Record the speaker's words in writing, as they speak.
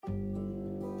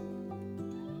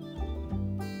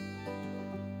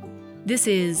This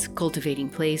is Cultivating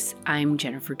Place. I'm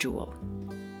Jennifer Jewell.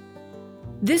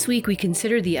 This week, we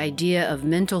consider the idea of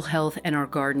mental health and our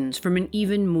gardens from an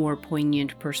even more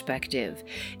poignant perspective.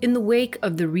 In the wake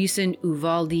of the recent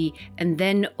Uvalde and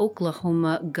then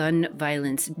Oklahoma gun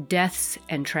violence deaths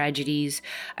and tragedies,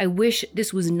 I wish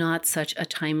this was not such a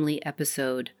timely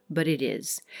episode, but it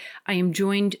is. I am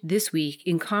joined this week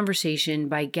in conversation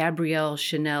by Gabrielle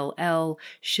Chanel L.,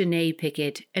 Shanae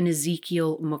Pickett, and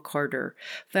Ezekiel McCarter,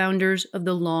 founders of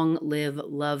the Long Live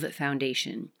Love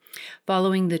Foundation.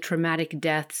 Following the traumatic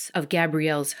deaths of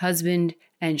Gabrielle's husband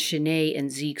and Shanae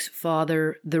and Zeke's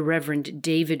father, the Reverend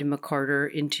David McCarter,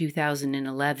 in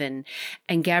 2011,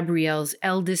 and Gabrielle's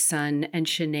eldest son and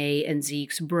Shanae and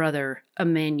Zeke's brother,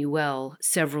 Emmanuel,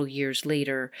 several years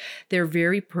later, their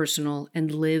very personal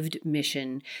and lived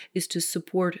mission is to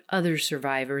support other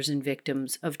survivors and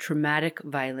victims of traumatic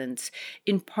violence,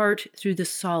 in part through the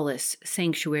solace,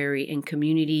 sanctuary, and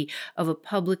community of a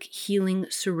public healing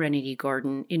Serenity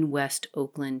garden in West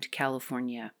Oakland,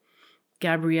 California.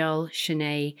 Gabrielle,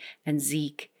 Shanae, and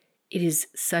Zeke, it is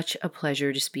such a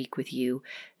pleasure to speak with you.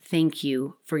 Thank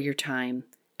you for your time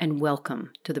and welcome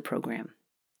to the program.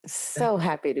 So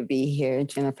happy to be here,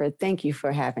 Jennifer. Thank you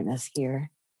for having us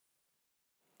here.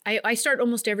 I start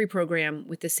almost every program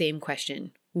with the same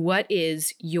question. What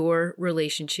is your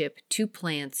relationship to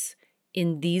plants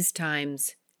in these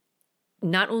times,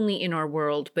 not only in our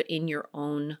world, but in your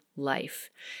own life?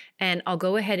 And I'll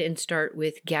go ahead and start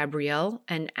with Gabrielle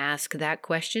and ask that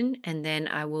question, and then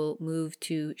I will move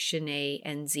to Shanae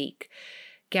and Zeke.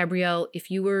 Gabrielle, if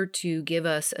you were to give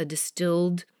us a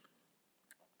distilled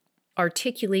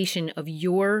articulation of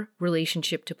your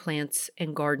relationship to plants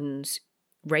and gardens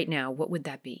right now, what would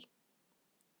that be?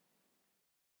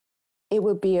 It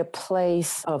would be a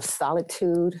place of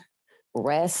solitude,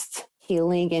 rest,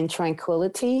 healing, and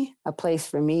tranquility, a place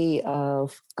for me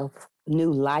of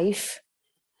new life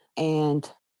and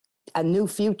a new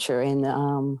future,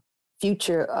 and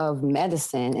future of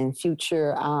medicine and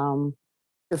future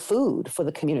the food for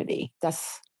the community.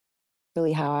 That's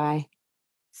really how I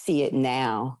see it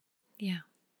now. Yeah.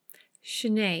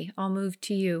 Shanae, I'll move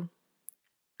to you.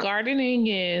 Gardening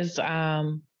is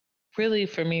really,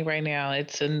 for me right now,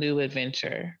 it's a new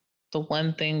adventure. The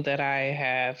one thing that I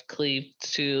have cleaved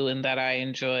to and that I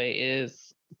enjoy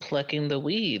is plucking the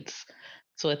weeds.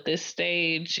 So at this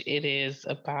stage, it is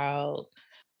about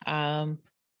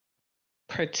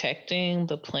protecting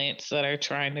the plants that are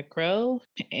trying to grow,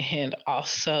 and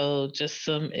also just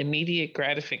some immediate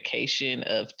gratification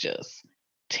of just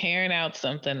tearing out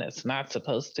something that's not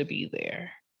supposed to be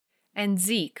there. And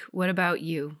Zeke, what about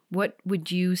you? What would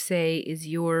you say is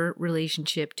your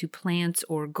relationship to plants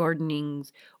or gardening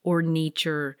or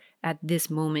nature at this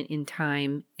moment in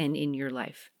time and in your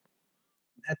life?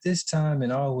 At this time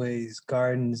and always,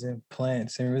 gardens and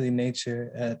plants and really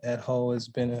nature at whole has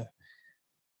been a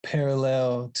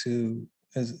parallel to,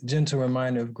 as a gentle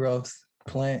reminder of growth.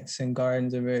 Plants and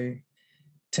gardens are very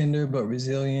tender but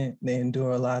resilient. They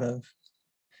endure a lot of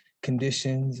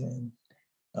conditions and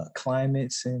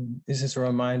climates, and it's just a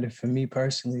reminder for me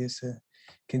personally is to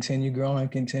continue growing,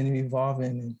 continue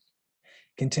evolving, and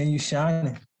continue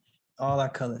shining all our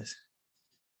colors.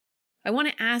 I want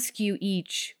to ask you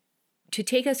each to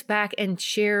take us back and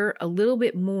share a little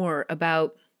bit more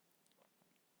about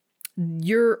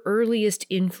your earliest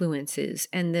influences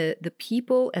and the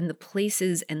people and the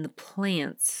places and the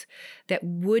plants that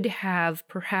would have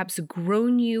perhaps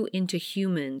grown you into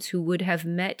humans who would have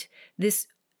met this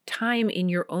time in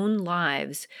your own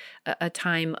lives, a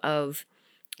time of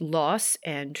loss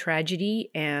and tragedy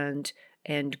and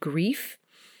grief,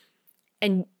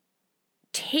 and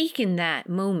taken that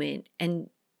moment and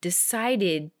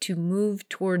decided to move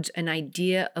towards an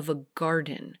idea of a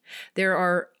garden. There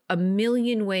are a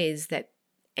million ways that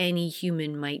any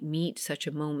human might meet such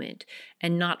a moment,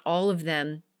 and not all of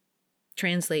them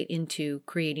translate into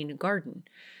creating a garden.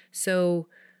 So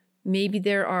maybe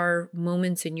there are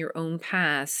moments in your own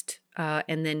past,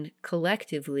 and then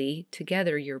collectively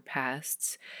together your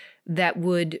pasts, that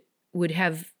would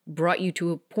have brought you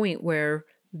to a point where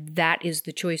that is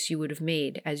the choice you would have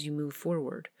made as you move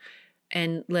forward.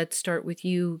 And let's start with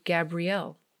you,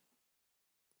 Gabrielle.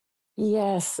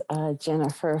 Yes,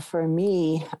 Jennifer, for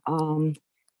me,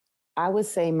 I would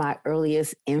say my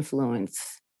earliest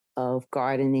influence of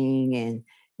gardening and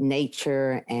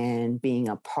nature and being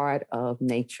a part of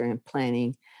nature and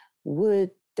planting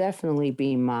would definitely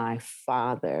be my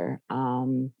father.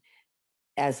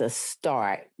 As a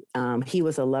start, he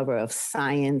was a lover of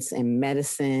science and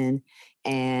medicine,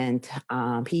 and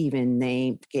he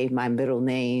even gave my middle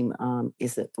name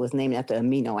was named after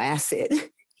amino acid.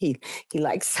 he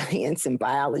liked science and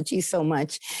biology so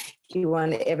much. He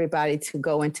wanted everybody to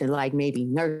go into like maybe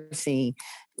nursing.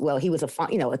 Well, he was an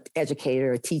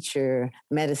educator, a teacher,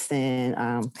 medicine.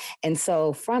 And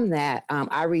so from that,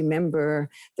 I remember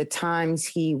the times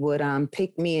he would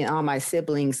pick me and all my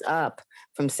siblings up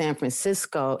from San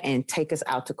Francisco and take us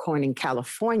out to Corning,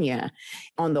 California.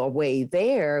 On the way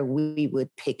there, we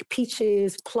would pick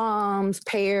peaches, plums,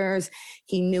 pears.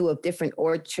 He knew of different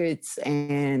orchards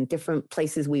and different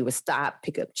places we would stop,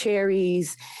 pick up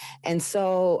cherries. And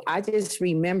so I just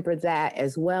remember that,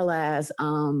 as well as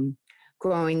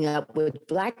growing up with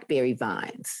blackberry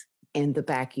vines in the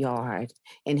backyard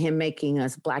and him making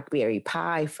us blackberry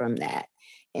pie from that.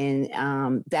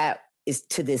 And that is,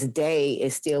 to this day,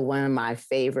 is still one of my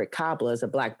favorite cobblers, a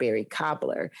blackberry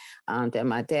cobbler that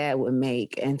my dad would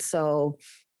make. And so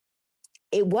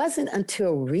it wasn't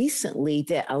until recently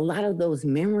that a lot of those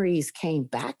memories came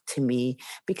back to me,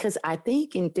 because I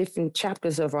think in different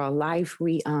chapters of our life,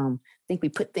 we think we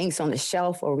put things on the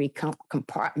shelf or we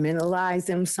compartmentalize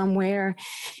them somewhere.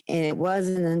 And it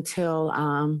wasn't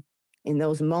until in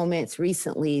those moments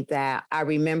recently that I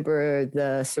remember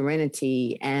the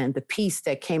serenity and the peace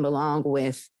that came along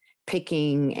with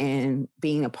picking and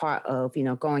being a part of,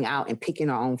 going out and picking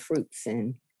our own fruits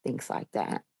and things like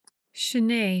that.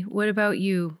 Shanae, what about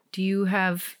you? Do you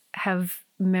have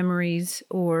memories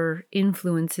or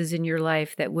influences in your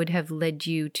life that would have led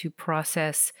you to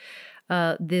process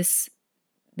this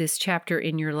chapter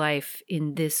in your life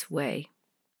in this way?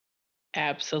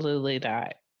 Absolutely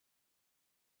not.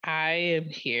 I am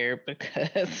here because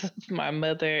of my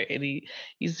mother and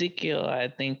Ezekiel. I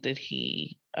think that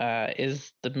he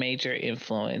is the major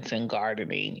influence in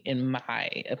gardening, in my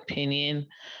opinion.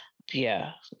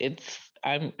 Yeah,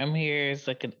 I'm here as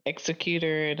like an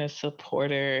executor and a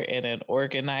supporter and an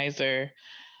organizer.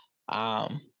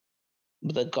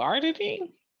 The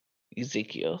gardening,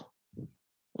 Ezekiel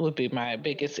would be my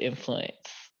biggest influence.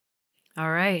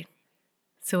 All right.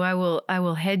 So I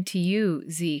will head to you,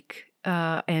 Zeke,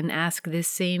 and ask this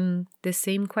same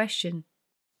question.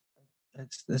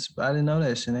 That's I didn't know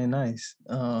that. Shit ain't nice.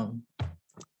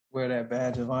 Wear that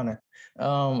badge of honor.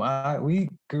 We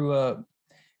grew up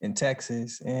in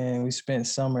Texas, and we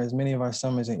spent many of our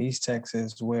summers in East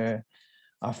Texas, where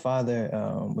our father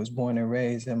was born and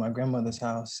raised at my grandmother's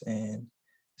house, and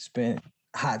spent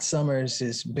hot summers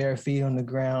just bare feet on the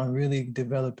ground, really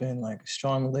developing like a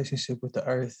strong relationship with the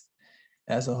earth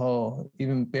as a whole.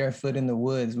 Even barefoot in the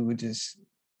woods, we would just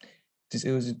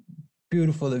it was a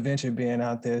beautiful adventure being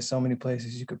out there. So many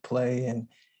places you could play and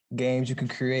games you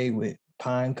could create with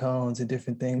pine cones and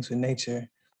different things with nature.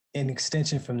 In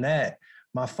extension from that,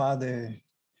 my father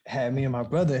had me and my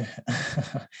brother.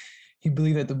 He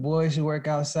believed that the boys should work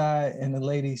outside and the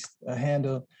ladies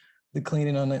handle the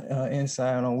cleaning on the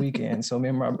inside on weekends. So me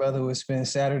and my brother would spend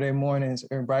Saturday mornings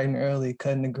bright and early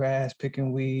cutting the grass,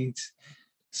 picking weeds,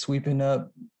 sweeping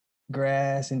up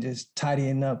grass, and just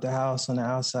tidying up the house on the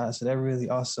outside. So that really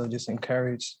also just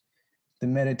encouraged the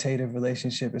meditative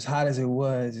relationship. As hot as it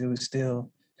was still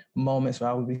moments where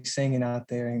I would be singing out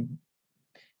there and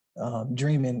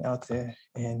dreaming out there.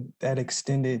 And that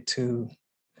extended to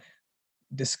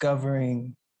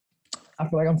discovering, I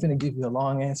feel like I'm finna give you a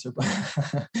long answer,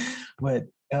 but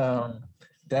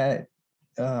that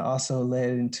also led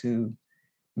into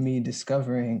me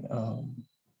discovering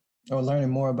or learning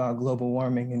more about global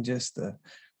warming and just the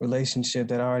relationship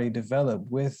that I already developed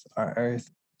with our earth.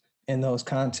 In those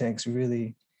contexts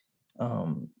really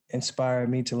inspired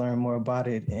me to learn more about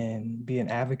it and be an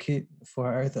advocate for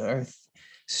our earth, an earth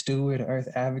steward, an earth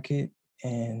advocate.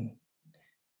 And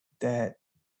that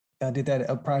I did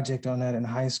a project on that in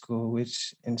high school,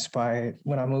 which inspired,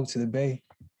 when I moved to the Bay,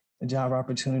 a job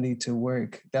opportunity to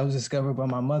work that was discovered by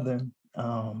my mother,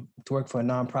 to work for a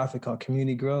nonprofit called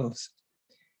Community Grows.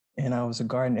 And I was a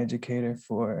garden educator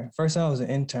first I was an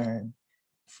intern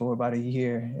for about a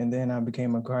year, and then I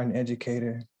became a garden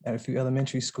educator at a few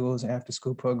elementary schools and after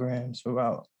school programs for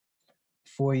about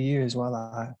 4 years while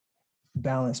I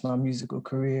balanced my musical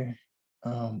career.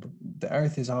 The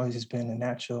earth has always just been a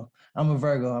natural, I'm a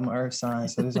Virgo, I'm an earth sign,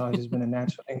 so there's always just been a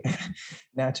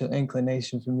natural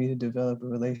inclination for me to develop a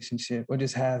relationship or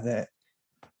just have that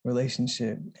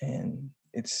relationship. And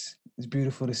it's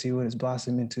beautiful to see what it's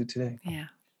blossomed into today. Yeah.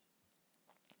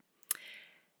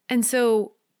 And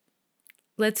so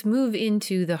let's move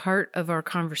into the heart of our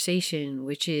conversation,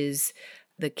 which is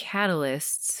the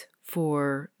catalysts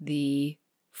for the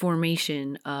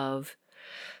formation of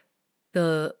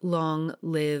the Long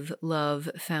Live Love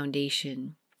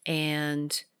Foundation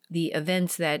and the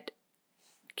events that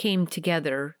came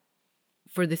together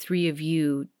for the three of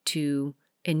you to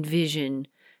envision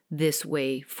this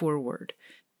way forward.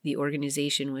 The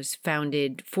organization was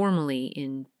founded formally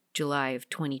in July of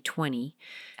 2020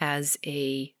 as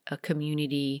a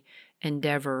community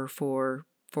endeavor for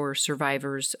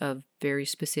survivors of very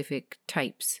specific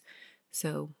types.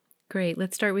 So, great.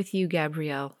 Let's start with you,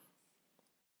 Gabrielle.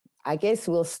 I guess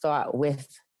we'll start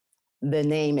with the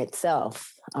name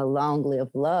itself. A Long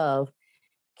Live Love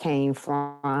came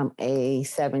from a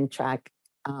 7-track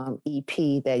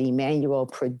EP that Emmanuel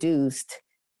produced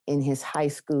in his high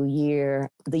school year,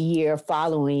 the year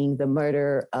following the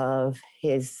murder of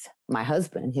my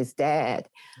husband, his dad,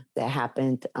 that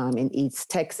happened in East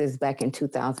Texas back in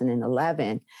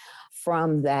 2011.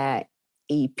 From that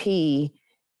EP,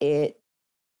 it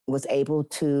was able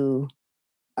to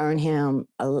earn him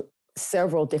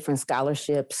several different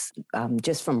scholarships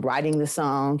just from writing the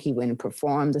song. He went and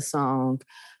performed the song.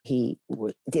 He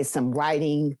did some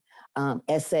writing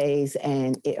essays,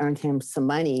 and it earned him some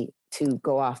money to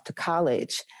go off to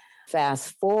college.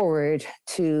 Fast forward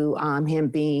to him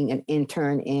being an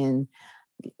intern in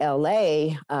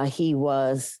LA, he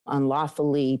was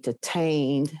unlawfully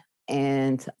detained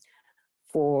and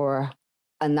for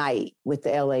a night with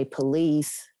the LA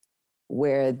police,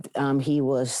 where he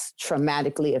was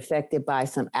traumatically affected by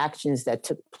some actions that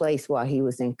took place while he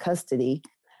was in custody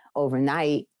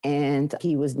overnight, and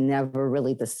he was never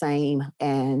really the same.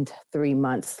 And 3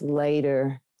 months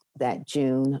later, that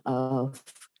June of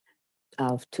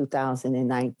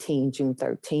 2019, June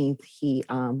 13th, he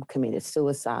committed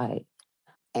suicide.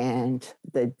 And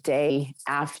the day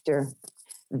after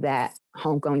that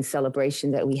homegoing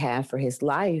celebration that we had for his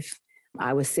life,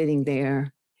 I was sitting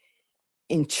there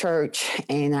in church,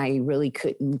 and I really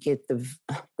couldn't get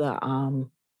the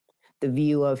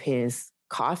view of his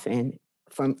coffin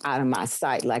from out of my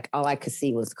sight. Like, all I could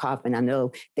see was coffin. I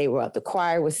know the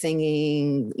choir was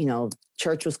singing,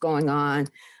 church was going on,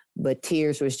 but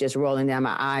tears was just rolling down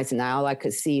my eyes, and all I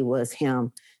could see was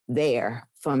him there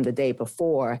from the day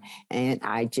before. And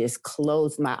I just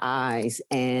closed my eyes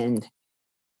and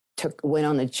went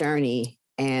on a journey.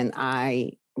 And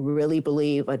I really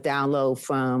believe a download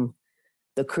from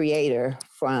the Creator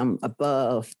from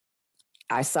above.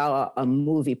 I saw a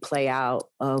movie play out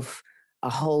of a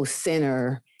whole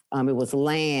center. It was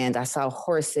land. I saw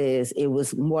horses. It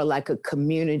was more like a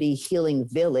community healing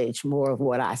village, more of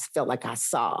what I felt like I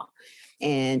saw.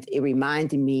 And it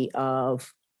reminded me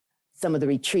of some of the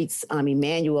retreats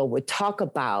Emmanuel would talk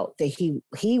about that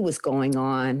he was going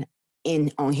on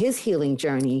his healing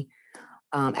journey.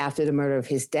 After the murder of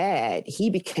his dad, he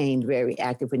became very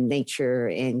active in nature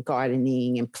and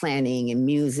gardening and planting and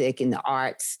music and the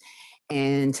arts.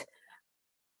 And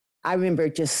I remember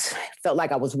just felt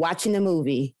like I was watching the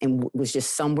movie and was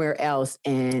just somewhere else.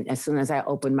 And as soon as I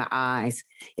opened my eyes,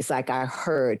 it's like I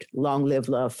heard Long Live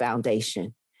Love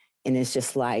Foundation. And it's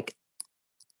just like,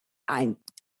 I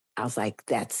was like,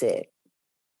 that's it.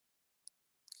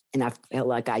 And I felt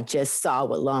like I just saw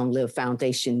what Long Live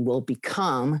Foundation will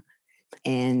become.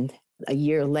 And a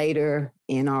year later,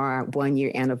 in our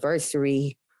 1-year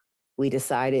anniversary, we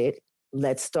decided,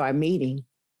 let's start meeting.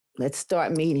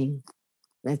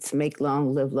 Let's make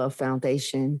Long Live Love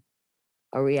Foundation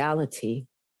a reality.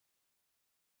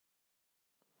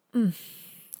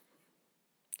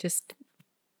 Just,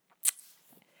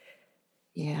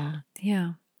 yeah.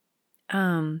 Yeah.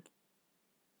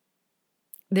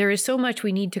 There is so much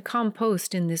we need to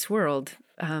compost in this world.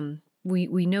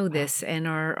 We know this, and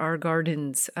our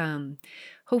gardens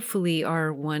hopefully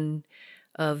are one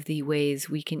of the ways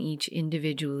we can each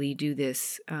individually do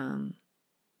this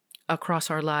across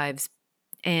our lives.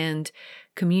 And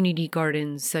community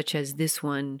gardens such as this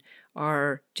one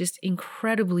are just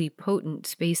incredibly potent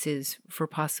spaces for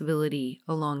possibility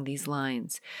along these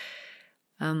lines.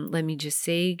 Let me just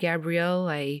say, Gabrielle,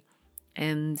 I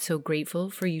am so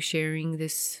grateful for you sharing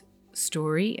this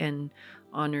story and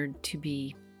honored to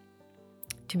be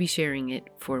sharing it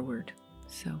forward.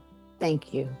 So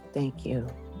thank you.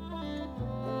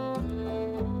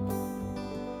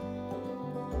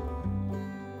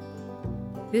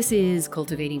 This is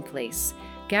Cultivating Place.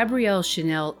 Gabrielle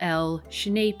Chanel L.,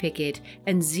 Shanae Pickett,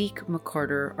 and Zeke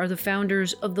McCarter are the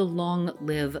founders of the Long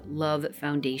Live Love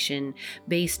Foundation,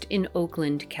 based in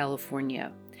Oakland,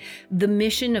 California. The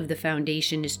mission of the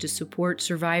foundation is to support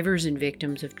survivors and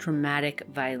victims of traumatic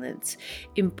violence,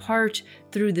 in part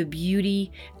through the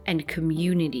beauty and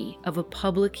community of a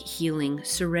public healing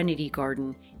Serenity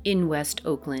garden in West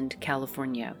Oakland,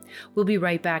 California. We'll be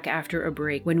right back after a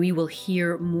break when we will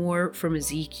hear more from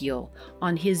Ezekiel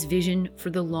on his vision for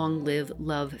the Long Live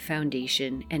Love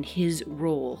Foundation and his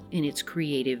role in its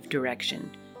creative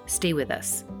direction. Stay with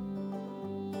us.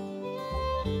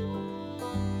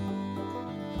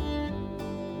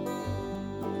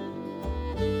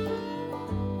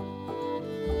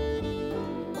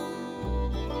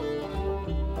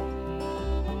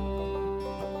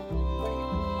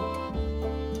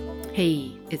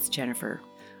 Hey, it's Jennifer.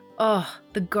 Oh,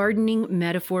 the gardening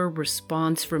metaphor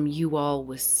response from you all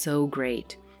was so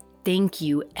great. Thank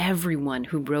you, everyone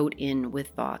who wrote in with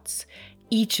thoughts.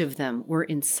 Each of them were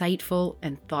insightful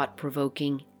and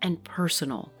thought-provoking and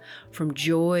personal, from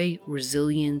joy,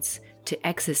 resilience, to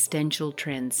existential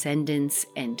transcendence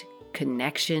and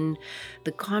connection.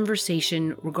 The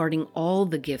conversation regarding all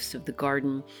the gifts of the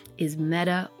garden is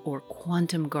meta or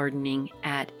quantum gardening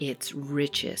at its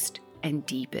richest and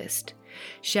deepest.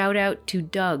 Shout out to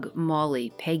Doug,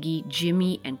 Molly, Peggy,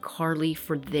 Jimmy, and Carly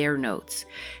for their notes.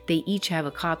 They each have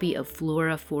a copy of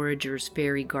Flora Forager's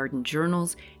Fairy Garden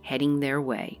Journals heading their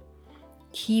way.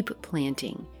 Keep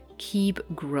planting, keep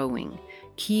growing,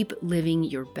 keep living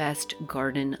your best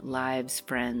garden lives,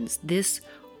 friends. This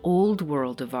old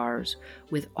world of ours,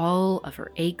 with all of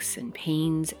her aches and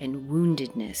pains and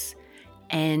woundedness,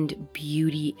 and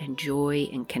beauty and joy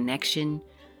and connection,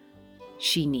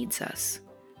 she needs us.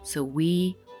 So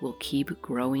we will keep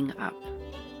growing up.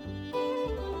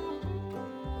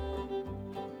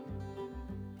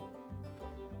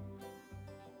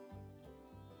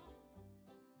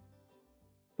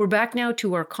 We're back now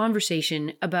to our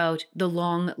conversation about the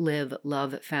Long Live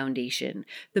Love Foundation,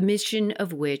 the mission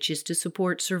of which is to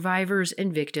support survivors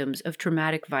and victims of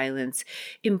traumatic violence,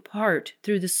 in part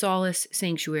through the solace,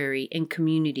 sanctuary, and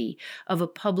community of a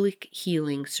public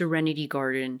healing Serenity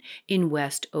Garden in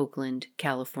West Oakland,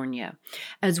 California.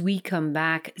 As we come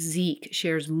back, Zeke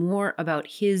shares more about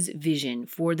his vision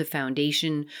for the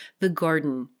foundation, the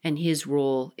garden, and his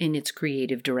role in its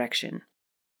creative direction.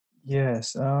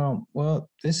 Yes. Well,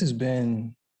 this has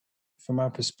been, from my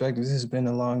perspective, this has been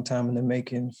a long time in the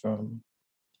making. From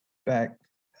back,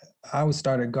 I was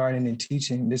started gardening and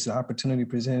teaching. This opportunity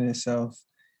presented itself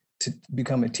to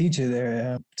become a teacher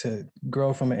there, to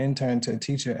grow from an intern to a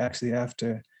teacher actually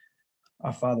after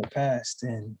our father passed.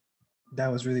 And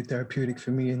that was really therapeutic for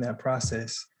me in that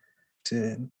process,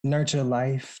 to nurture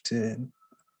life, to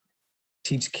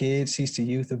teach kids, teach the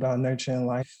youth about nurturing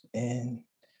life. And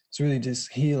it's really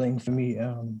just healing for me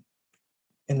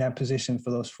in that position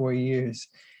for those 4 years.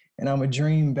 And I'm a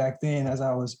dream back then as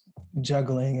I was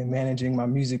juggling and managing my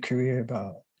music career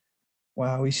about,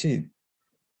 wow, this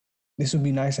would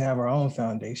be nice to have our own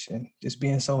foundation. Just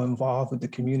being so involved with the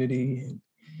community and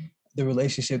the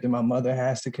relationship that my mother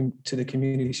has to the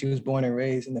community. She was born and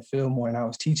raised in the Fillmore, and I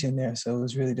was teaching there. So it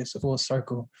was really just a full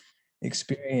circle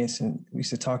experience. And we used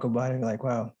to talk about it like,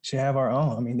 wow, we should have our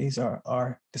own. I mean, it's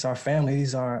our family,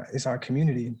 it's our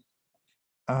community.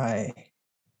 I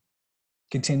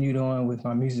continued on with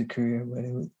my music career, but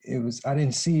I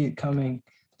didn't see it coming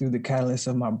through the catalyst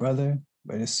of my brother.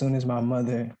 But as soon as my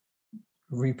mother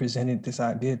represented this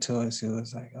idea to us, it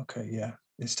was like, okay, yeah,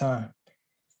 it's time.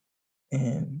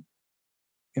 And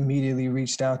immediately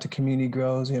reached out to Community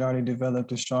Grows. We had already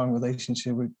developed a strong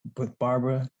relationship with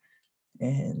Barbara,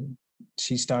 and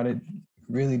she started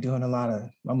really doing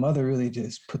my mother really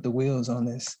just put the wheels on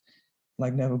this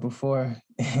like never before.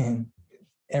 And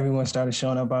everyone started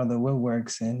showing up out of the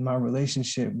woodworks, and my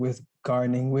relationship with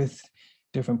gardening with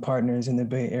different partners in the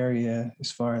Bay Area,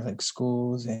 as far as like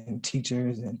schools and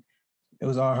teachers, and it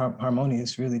was all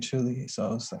harmonious, really, truly. So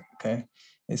I was like, okay,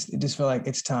 it just felt like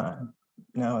it's time.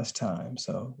 Now it's time.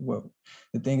 So what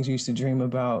the things we used to dream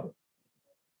about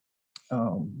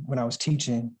when I was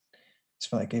teaching, it's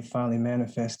felt like it finally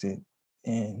manifested.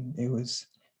 And it was,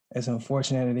 as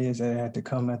unfortunate it is that it had to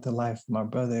come at the life of my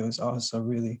brother, it was also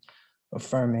really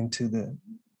affirming to the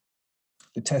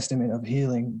testament of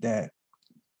healing that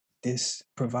this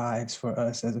provides for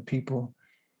us as a people,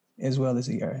 as well as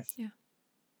the earth. Yeah.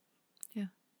 Yeah.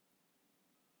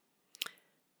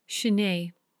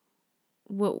 Shanae,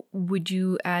 what would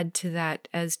you add to that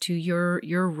as to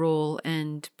your role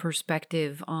and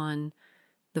perspective on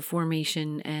the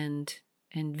formation and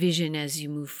vision as you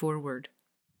move forward?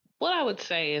 What I would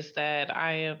say is that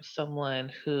I am someone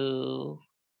who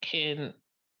can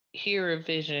hear a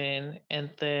vision and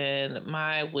then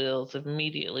my wheels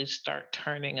immediately start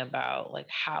turning about like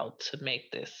how to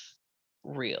make this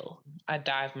real. I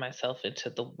dive myself into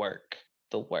the work.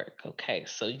 Okay,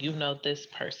 so you know this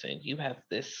person, you have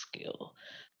this skill.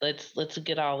 Let's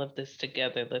get all of this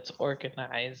together. Let's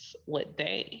organize what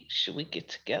day should we get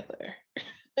together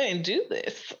and do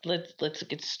this. Let's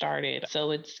get started.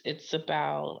 So it's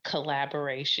about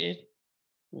collaboration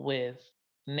with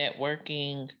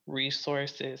networking,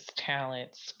 resources, talent,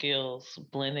 skills,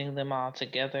 blending them all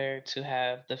together to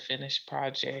have the finished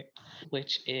project,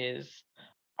 which is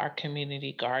our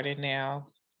community garden now.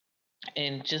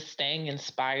 And just staying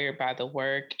inspired by the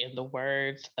work and the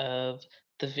words of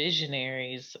the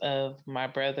visionaries of my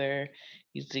brother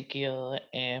Ezekiel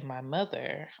and my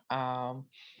mother.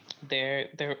 they're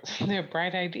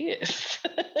bright ideas.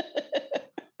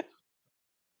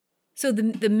 So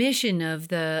the mission of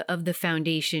the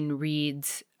foundation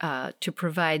reads to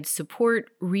provide support,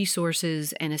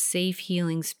 resources, and a safe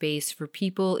healing space for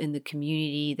people in the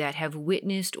community that have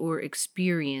witnessed or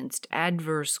experienced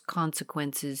adverse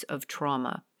consequences of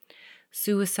trauma.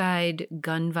 Suicide,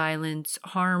 gun violence,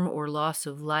 harm or loss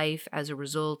of life as a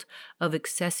result of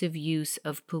excessive use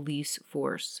of police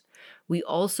force. We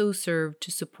also serve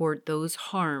to support those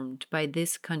harmed by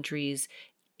this country's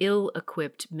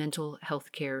ill-equipped mental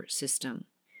health care system.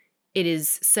 It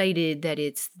is cited that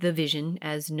it's the vision,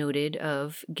 as noted,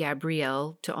 of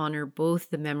Gabrielle to honor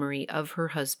both the memory of her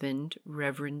husband,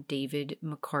 Reverend David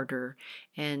McCarter,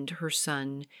 and her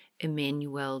son,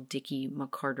 Emmanuel Dickey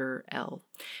McCarter L.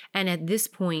 And at this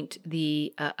point,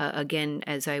 again,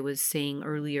 as I was saying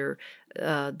earlier,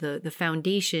 the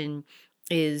foundation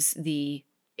is the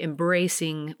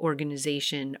embracing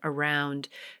organization around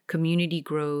community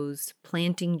grows,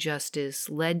 planting justice,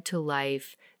 led to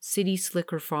life, City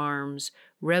Slicker Farms,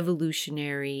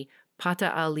 Revolutionary,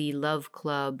 Pata Ali Love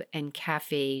Club, and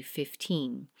Cafe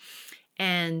 15.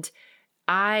 And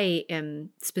I am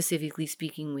specifically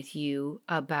speaking with you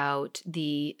about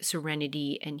the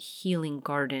Serenity and Healing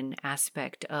Garden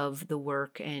aspect of the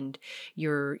work and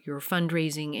your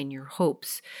fundraising and your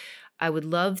hopes. I would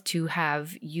love to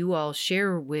have you all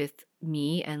share with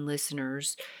me and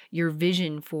listeners your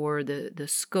vision for the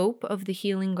scope of the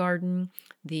Healing Garden,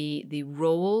 the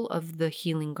role of the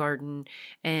Healing Garden,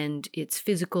 and its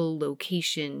physical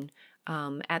location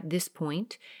at this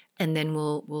point, and then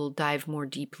we'll dive more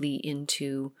deeply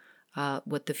into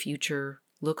what the future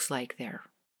looks like there.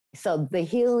 So the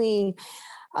healing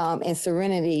and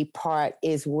serenity part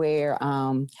is where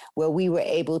we were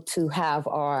able to have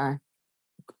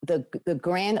the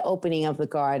grand opening of the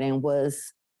garden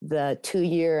was the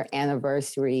 2-year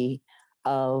anniversary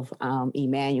of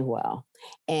Emmanuel.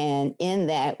 And in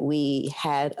that, we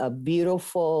had a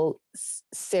beautiful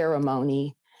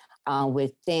ceremony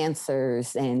with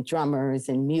dancers and drummers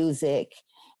and music.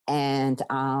 And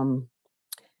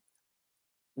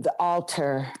the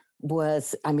altar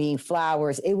was,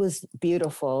 flowers. It was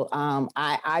beautiful.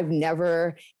 I've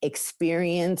never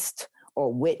experienced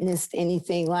or witnessed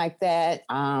anything like that.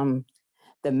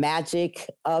 The magic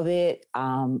of it.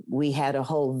 We had a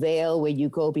whole veil where you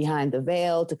go behind the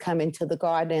veil to come into the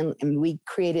garden, and we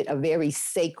created a very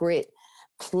sacred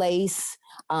place.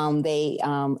 They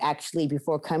actually,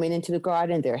 before coming into the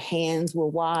garden, their hands were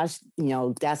washed.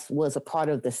 That was a part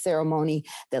of the ceremony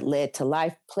that Led to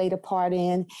Life played a part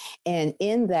in. And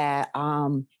in that,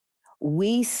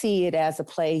 we see it as a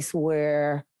place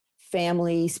where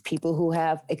families, people who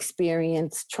have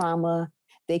experienced trauma,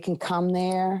 they can come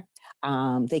there.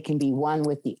 They can be one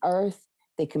with the earth.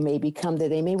 They can maybe come there.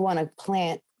 They may want to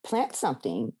plant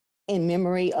something in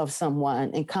memory of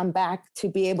someone and come back to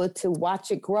be able to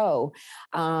watch it grow.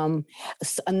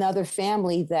 Another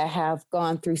family that have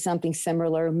gone through something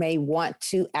similar may want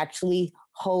to actually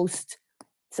host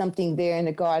something there in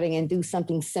the garden and do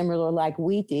something similar like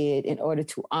we did in order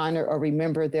to honor or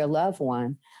remember their loved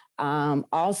one.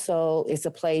 Also, it's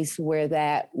a place where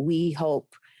that we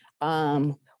hope,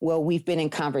 we've been in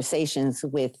conversations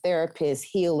with therapists,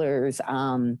 healers,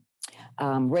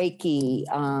 Reiki,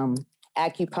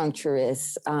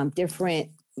 acupuncturists, different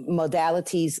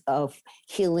modalities of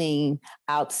healing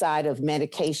outside of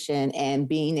medication, and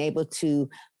being able to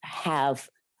have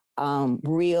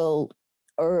real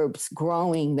herbs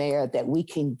growing there that we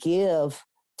can give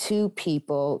to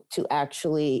people to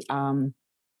actually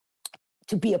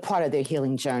to be a part of their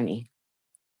healing journey.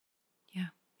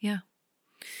 Yeah.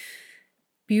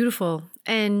 Beautiful.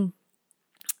 And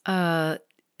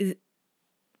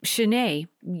Shanae,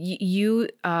 you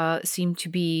seem to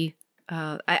be,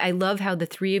 I love how the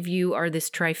three of you are this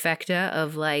trifecta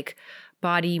of like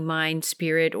body, mind,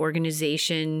 spirit,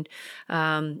 organization.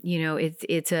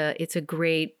 It's a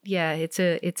great, it's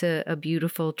a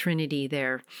beautiful trinity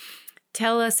there.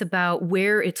 Tell us about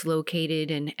where it's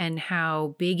located and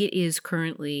how big it is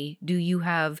currently. Do you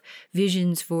have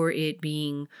visions for it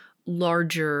being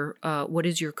larger? What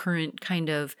is your current kind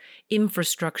of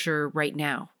infrastructure right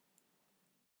now?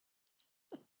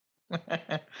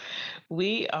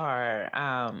 We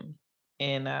are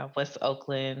in West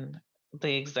Oakland.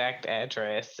 The exact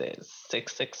address is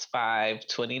 665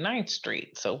 29th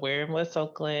Street. So we're in West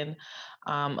Oakland,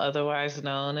 otherwise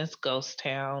known as Ghost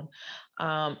Town.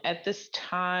 At this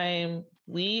time,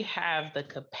 we have the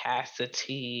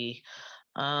capacity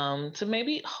to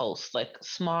maybe host like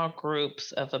small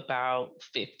groups of about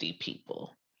 50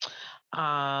 people.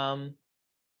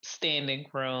 standing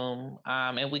room,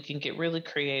 and we can get really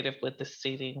creative with the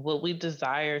seating. What we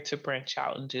desire to branch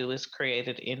out and do is create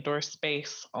an indoor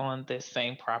space on this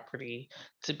same property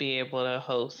to be able to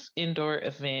host indoor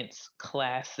events,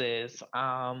 classes,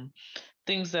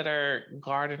 things that are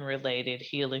garden related,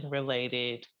 healing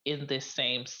related in this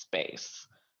same space.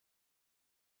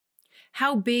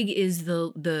 How big is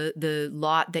the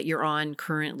lot that you're on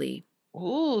currently?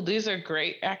 Ooh, these are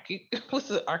great what's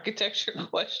the architecture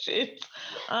questions.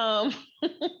 Um,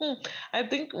 I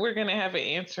think we're gonna have an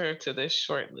answer to this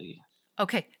shortly.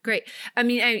 Okay, great. I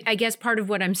mean, I guess part of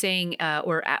what I'm saying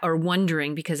or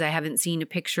wondering, because I haven't seen a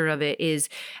picture of it, is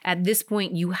at this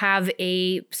point you have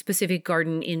a specific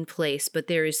garden in place, but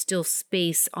there is still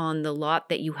space on the lot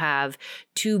that you have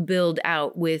to build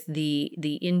out with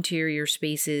the interior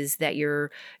spaces that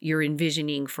you're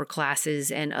envisioning for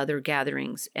classes and other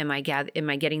gatherings. Am I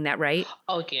getting that right?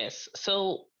 Oh yes.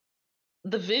 So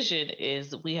the vision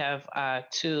is we have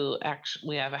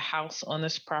we have a house on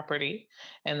this property,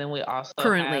 and then we also have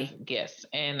Currently. guests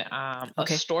and a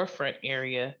Okay. storefront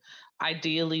area.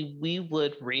 Ideally, we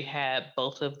would rehab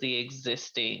both of the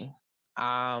existing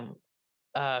um,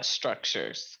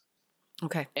 structures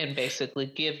Okay. and basically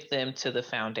give them to the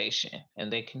foundation,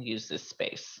 and they can use this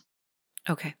space.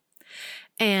 Okay.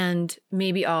 And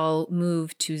maybe I'll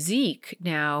move to Zeke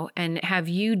now and have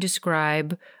you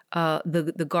describe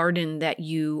the garden that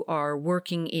you are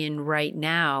working in right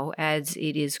now as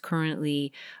it is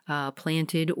currently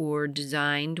planted or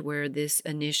designed, where this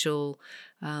initial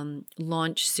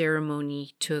launch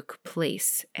ceremony took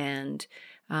place, and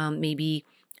maybe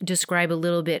describe a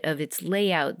little bit of its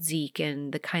layout, Zeke,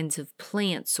 and the kinds of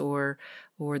plants or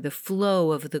the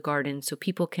flow of the garden so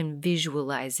people can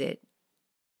visualize it.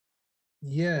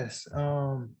 Yes,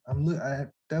 that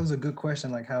was a good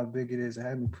question, like how big it is. I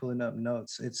have been pulling up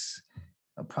notes. It's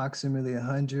approximately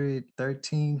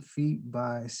 113 feet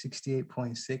by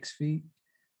 68.6 feet.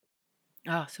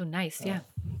 Oh, so nice. Uh, Yeah.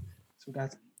 so we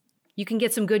got You can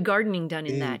get some good gardening done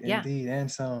in that. Yeah. indeed,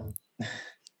 and some.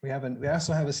 We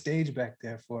also have a stage back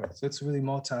there for it, so it's really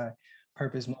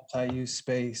multi-purpose, multi-use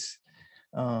space.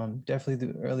 Definitely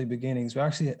the early beginnings. We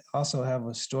actually also have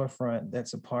a storefront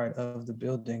that's a part of the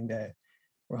building that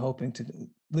we're hoping to,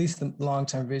 at least the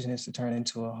long-term vision is to turn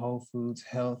into a Whole Foods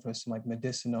health or some like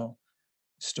medicinal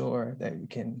store that we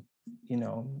can,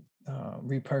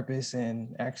 repurpose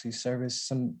and actually service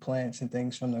some plants and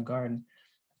things from the garden.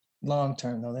 Long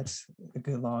term though, that's a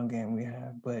good long game we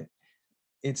have. But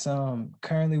it's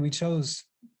currently we chose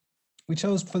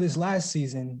for this last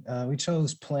season, we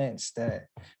chose plants that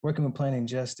working with plant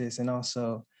injustice, and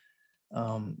also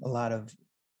a lot of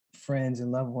friends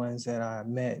and loved ones that I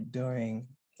met during.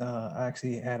 I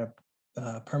actually had a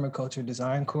permaculture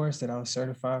design course that I was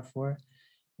certified for.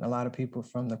 And a lot of people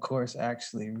from the course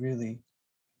actually really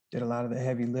did a lot of the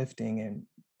heavy lifting and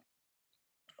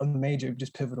a major,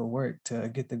 just pivotal work to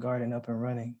get the garden up and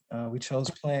running. We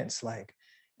chose plants like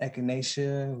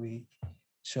echinacea. We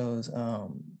chose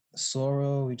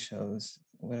sorrel. We chose,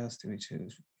 what else did we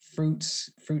choose?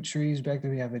 Fruit trees. Back there,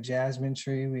 we have a jasmine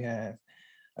tree. We have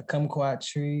a kumquat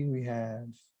tree. We have,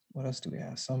 what else do we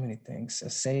have? So many things. A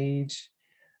sage,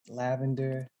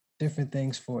 lavender, different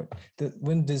things for it.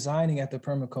 When designing at the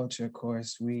permaculture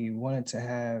course, we wanted to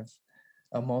have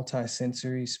a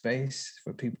multi-sensory space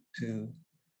for people to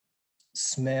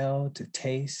smell, to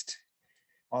taste.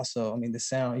 Also, I mean, the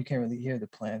sound, you can't really hear the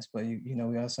plants, but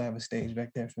we also have a stage back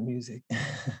there for music.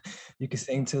 You can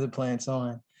sing to the plants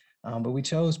on. But we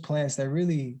chose plants that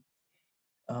really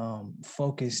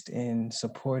focused and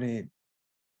supported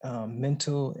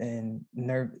mental and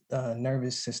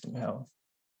nervous system health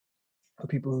for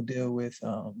people who deal with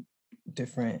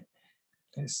different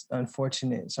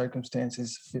unfortunate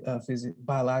circumstances,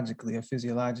 biologically or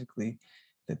physiologically,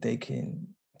 that they can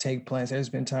take plants. There's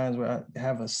been times where I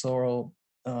have a sorrel,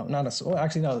 not a sorrel,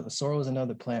 actually no, the sorrel is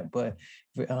another plant, but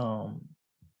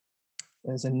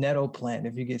there's a nettle plant.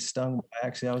 If you get stung by,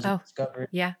 actually, I was discovered.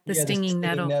 Yeah, the Yeah, the stinging stinging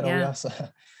nettle. nettle. We Yeah. also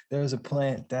there was a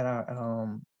plant that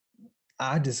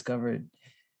I discovered.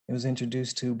 It was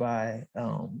introduced to by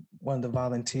one of the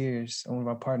volunteers, one of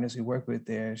our partners we work with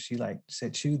there. She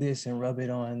said, chew this and rub it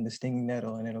on the stinging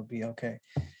nettle and it'll be okay.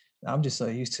 I'm just so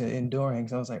used to enduring.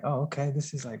 So I was like, oh, okay,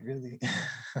 this is like really,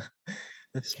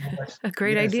 there's so much, A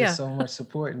great yes, idea. there's so much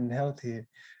support and health here.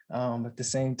 At the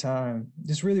same time,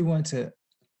 just really want to,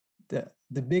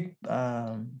 the big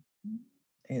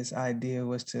his idea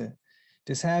was to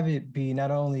just have it be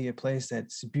not only a place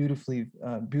that's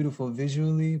beautiful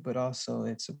visually, but also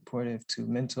it's supportive to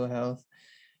mental health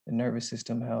and nervous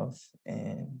system health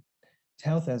and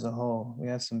health as a whole. We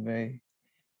have some very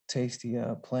tasty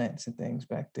plants and things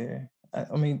back there.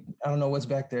 I mean, I don't know what's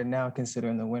back there now,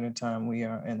 considering the wintertime. We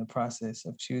are in the process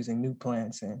of choosing new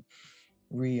plants and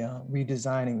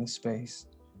redesigning the space.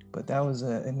 But that was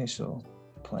an initial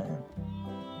plan.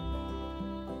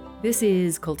 This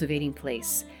is Cultivating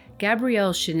Place.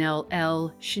 Gabrielle Chanel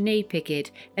L., Shanae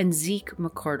Pickett, and Zeke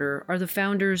McCarter are the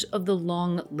founders of the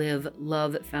Long Live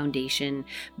Love Foundation,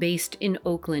 based in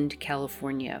Oakland,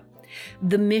 California.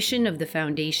 The mission of the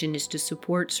foundation is to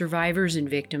support survivors and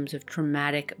victims of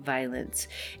traumatic violence,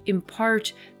 in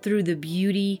part through the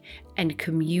beauty and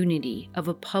community of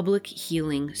a public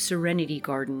healing Serenity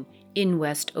garden in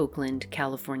West Oakland,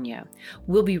 California.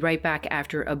 We'll be right back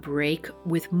after a break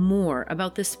with more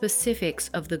about the specifics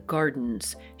of the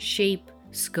garden's shape,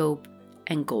 scope,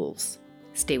 and goals.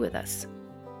 Stay with us.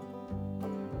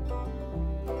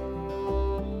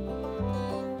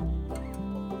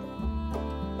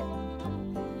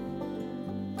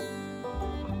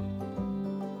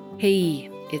 Hey,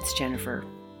 it's Jennifer.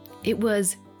 It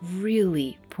was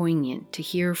really poignant to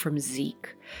hear from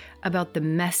Zeke about the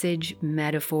message,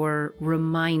 metaphor,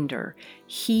 reminder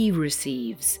he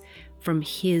receives from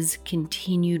his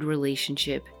continued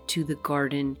relationship to the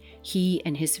garden he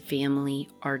and his family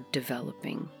are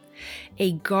developing.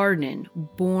 A garden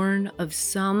born of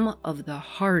some of the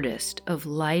hardest of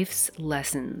life's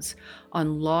lessons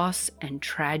on loss and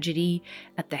tragedy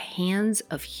at the hands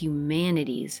of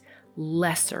humanity's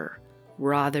lesser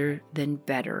rather than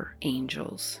better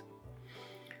angels.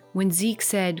 When Zeke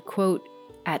said, quote,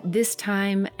 "At this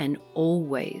time and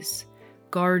always,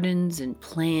 gardens and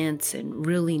plants and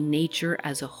really nature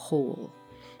as a whole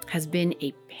has been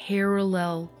a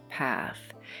parallel path,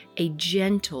 a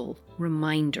gentle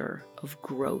reminder of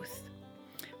growth.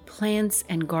 Plants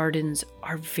and gardens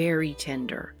are very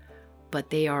tender, but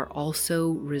they are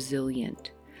also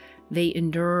resilient. They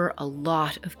endure a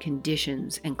lot of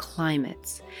conditions and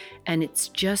climates, and it's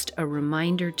just a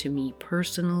reminder to me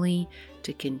personally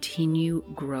to continue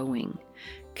growing,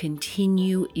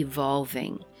 continue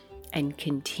evolving, and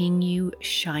continue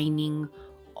shining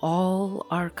all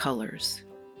our colors."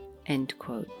 End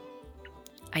quote.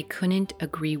 I couldn't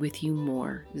agree with you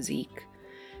more, Zeke.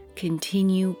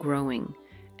 Continue growing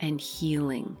and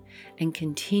healing and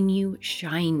continue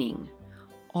shining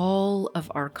all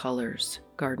of our colors,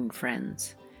 garden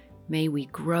friends. May we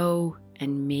grow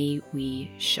and may we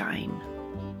shine.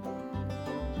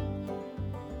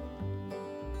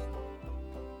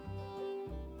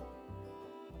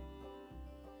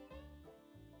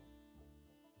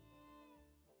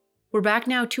 We're back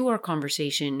now to our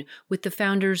conversation with the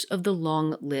founders of the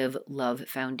Long Live Love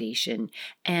Foundation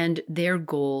and their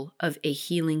goal of a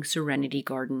healing Serenity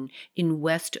garden in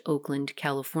West Oakland,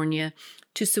 California,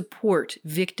 to support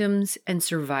victims and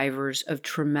survivors of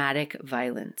traumatic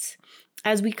violence.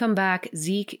 As we come back,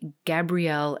 Zeke,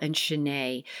 Gabrielle, and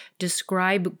Shanae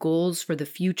describe goals for the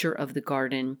future of the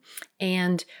garden,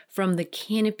 and from the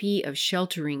canopy of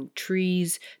sheltering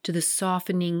trees to the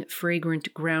softening,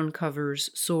 fragrant ground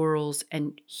covers, sorrels,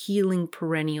 and healing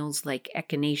perennials like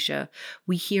echinacea,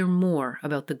 we hear more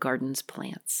about the garden's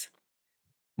plants.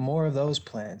 More of those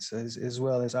plants, as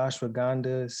well as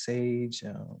ashwagandha, sage,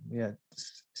 we have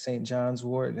St. John's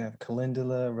wort, we have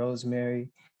calendula, rosemary.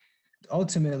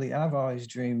 Ultimately, I've always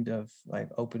dreamed of like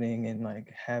opening and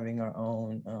like having our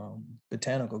own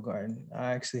botanical garden.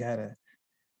 I actually had an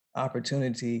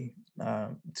opportunity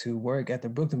to work at the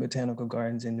Brooklyn Botanical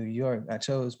Gardens in New York. I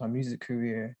chose my music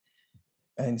career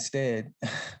instead,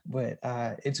 but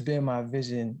it's been my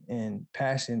vision and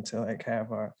passion to like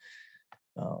have our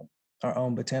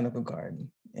own botanical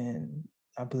garden. And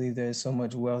I believe there's so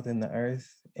much wealth in the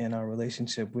earth and our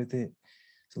relationship with it.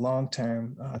 Long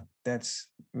term, that's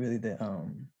really the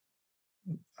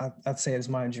I'd say it's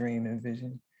my dream and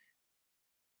vision.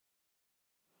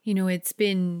 You know, it's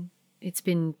been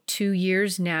 2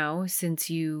 years now since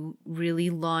you really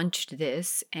launched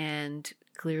this, and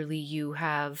clearly you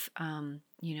have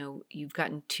you've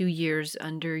gotten 2 years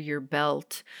under your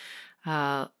belt.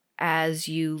 As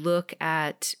you look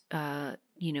at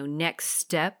next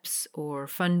steps or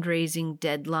fundraising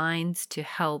deadlines to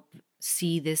help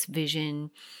see this vision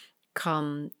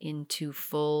come into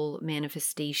full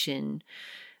manifestation,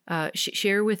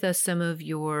 share with us some of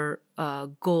your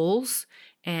goals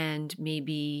and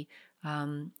maybe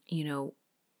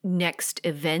next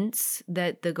events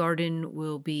that the garden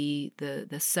will be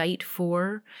the site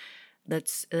for.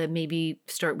 Let's maybe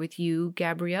start with you,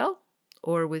 Gabrielle,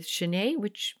 or with Shanae,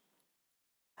 which...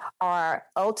 Our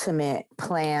ultimate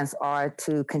plans are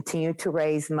to continue to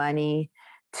raise money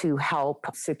to help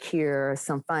secure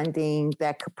some funding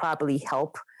that could probably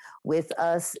help with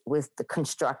us with the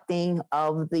constructing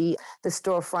of the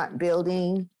storefront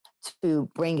building. to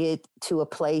bring it to a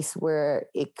place where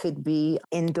it could be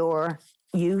indoor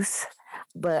use,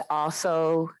 but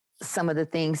also some of the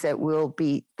things that we'll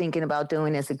be thinking about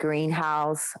doing as a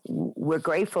greenhouse. We're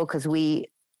grateful because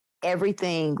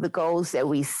everything, the goals that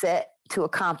we set to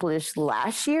accomplish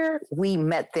last year, we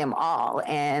met them all.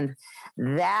 And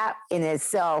that in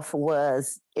itself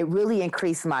it really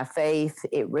increased my faith.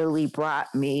 It really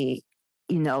brought me,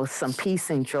 some peace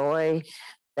and joy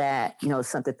that,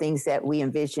 some of the things that we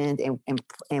envisioned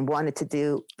and wanted to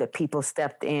do, that people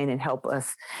stepped in and helped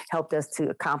us to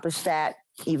accomplish that,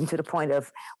 even to the point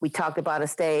of we talked about a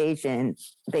stage and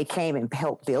they came and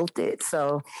helped build it.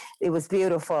 So it was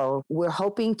beautiful. We're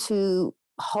hoping to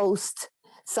host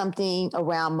something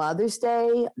around Mother's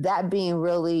Day, that being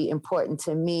really important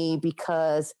to me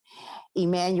because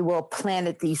Emmanuel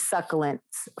planted these succulents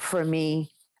for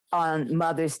me on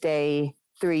Mother's Day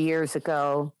 3 years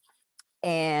ago.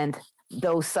 And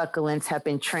those succulents have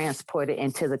been transported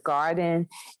into the garden,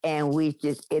 and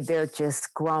they're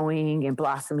just growing and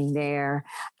blossoming there.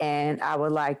 And I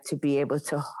would like to be able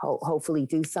to hopefully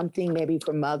do something maybe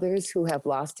for mothers who have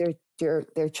lost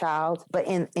their child. But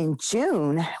in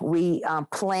June, we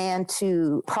plan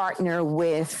to partner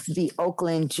with the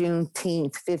Oakland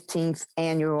Juneteenth 15th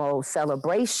annual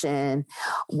celebration,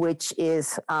 which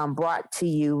is brought to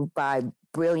you by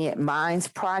Brilliant Minds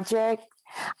Project.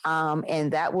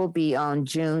 And that will be on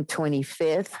June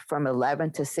 25th from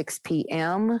 11 to 6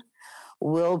 p.m.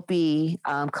 We'll be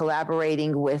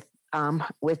collaborating with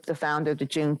the founder of the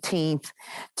Juneteenth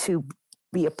to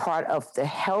be a part of the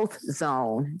health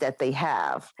zone that they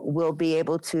have. We'll be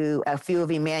able to, a few of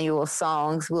Emmanuel's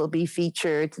songs will be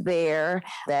featured there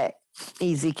that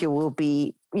Ezekiel will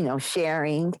be,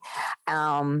 sharing.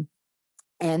 And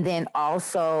then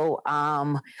also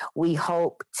we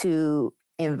hope to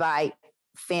invite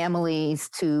families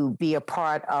to be a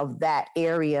part of that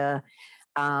area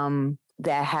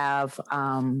that have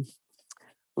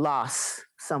lost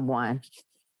someone.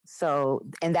 So,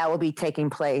 and that will be taking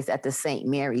place at the St.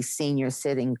 Mary's Senior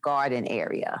Sitting Garden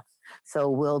area. So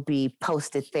we'll be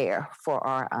posted there for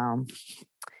our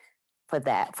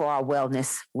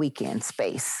wellness weekend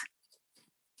space.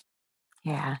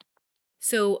 Yeah.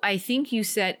 So I think you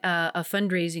set a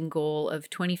fundraising goal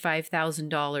of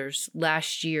 $25,000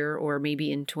 last year, or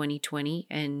maybe in 2020,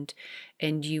 and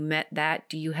you met that.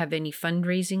 Do you have any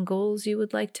fundraising goals you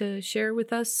would like to share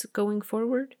with us going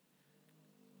forward?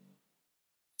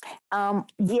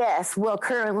 Yes. Well,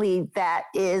 currently that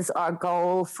is our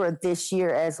goal for this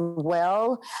year as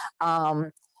well.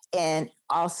 And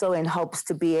also in hopes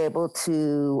to be able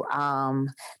to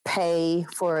pay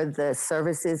for the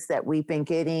services that we've been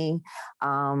getting,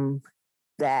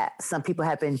 that some people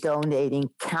have been donating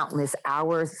countless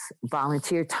hours,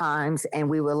 volunteer times, and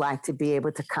we would like to be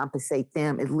able to compensate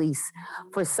them at least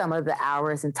for some of the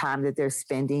hours and time that they're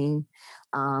spending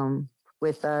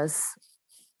with us.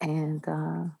 And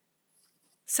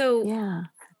so, yeah.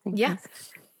 Yeah.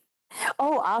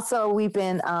 Oh, also we've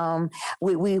been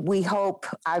we hope,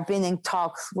 I've been in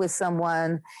talks with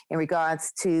someone in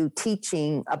regards to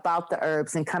teaching about the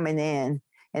herbs and coming in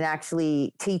and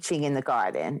actually teaching in the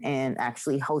garden and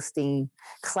actually hosting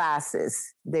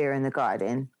classes there in the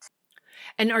garden.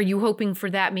 And are you hoping for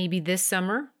that maybe this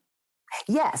summer?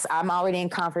 Yes, I'm already in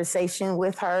conversation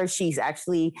with her. She's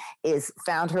actually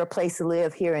found her a place to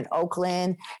live here in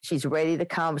Oakland. She's ready to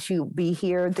come. She'll be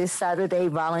here this Saturday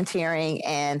volunteering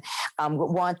and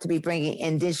want to be bringing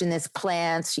indigenous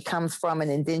plants. She comes from an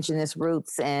indigenous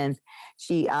roots, and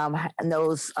she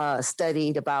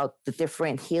studied about the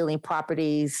different healing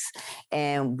properties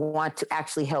and want to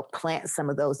actually help plant some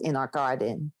of those in our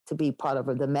garden to be part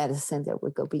of the medicine that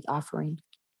we're going to be offering.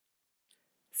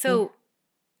 So, yeah.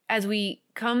 As we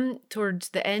come towards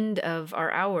the end of our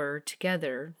hour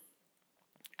together,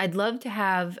 I'd love to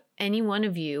have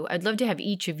I'd love to have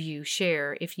each of you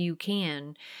share, if you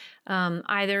can,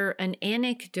 either an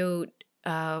anecdote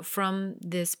from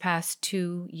this past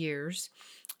 2 years,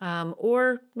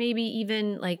 or maybe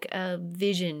even like a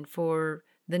vision for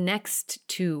the next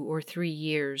 2 or 3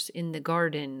 years in the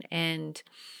garden, and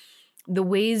the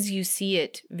ways you see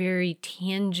it very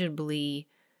tangibly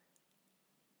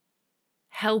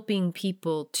helping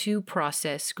people to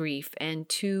process grief and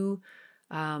to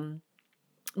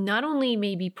not only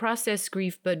maybe process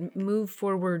grief, but move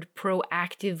forward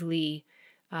proactively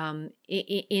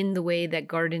in the way that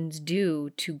gardens do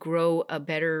to grow a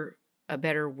better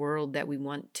world that we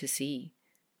want to see.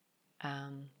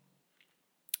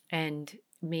 And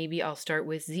maybe I'll start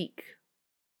with Zeke.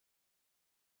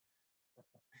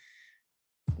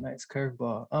 Nice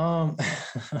curveball.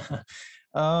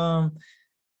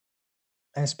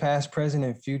 as past, present,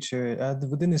 and future,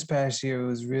 within this past year, it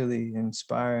was really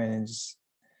inspiring and just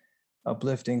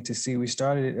uplifting to see. We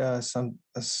started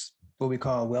what we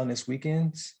call wellness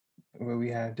weekends, where we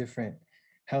have different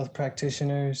health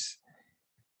practitioners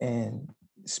and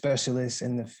specialists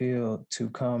in the field to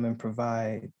come and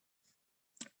provide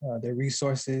their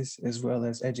resources as well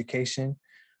as education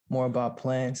more about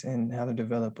plants and how to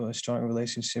develop a strong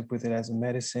relationship with it as a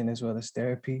medicine as well as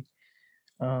therapy.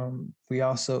 We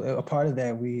also, a part of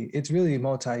that, it's really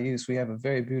multi-use. We have a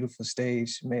very beautiful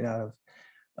stage made out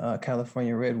of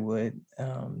California redwood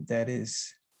that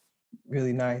is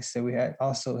really nice. That we had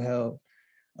also held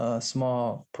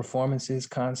small performances,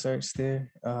 concerts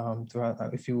there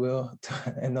throughout, if you will,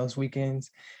 in those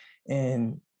weekends.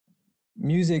 And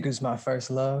music is my first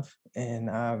love, and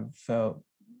I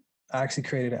actually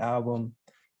created an album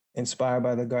inspired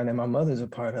by the garden that my mother's a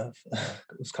part of.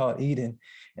 It was called Eden.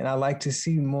 And I like to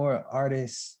see more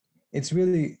artists. It's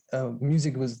really,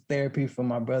 music was therapy for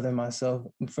my brother and myself.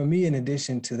 For me, in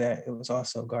addition to that, it was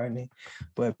also gardening.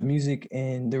 But music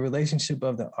and the relationship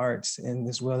of the arts, and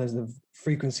as well as the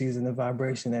frequencies and the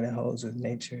vibration that it holds with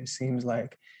nature. It seems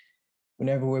like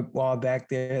whenever we're all back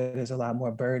there, there's a lot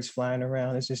more birds flying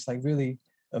around. It's just like really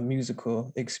a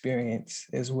musical experience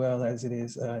as well as it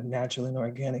is a natural and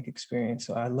organic experience.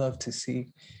 So I love to see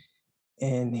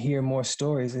and hear more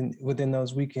stories. And within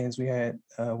those weekends, we had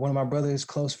one of my brother's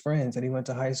close friends that he went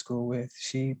to high school with.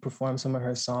 She performed some of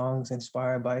her songs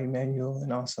inspired by Emmanuel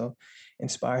and also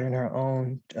inspired in her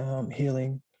own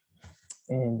healing.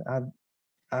 And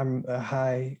I'm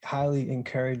highly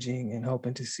encouraging and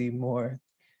hoping to see more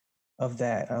of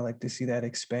that. I like to see that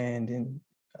expand and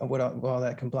what all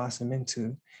that can blossom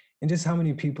into. And just how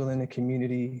many people in the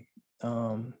community,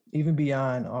 even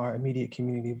beyond our immediate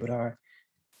community, but our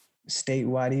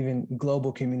statewide, even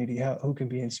global community, who can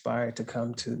be inspired to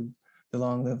come to the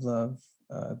Long Live Love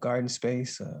garden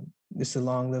space. This is the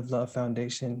Long Live Love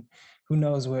Foundation. Who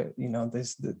knows what,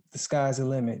 the sky's the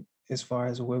limit as far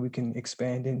as where we can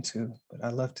expand into. But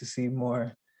I'd love to see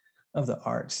more of the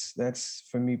arts. That's,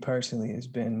 for me personally, has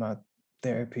been my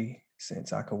therapy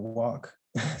since I could walk.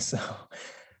 So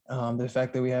the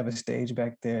fact that we have a stage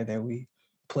back there that we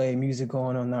play music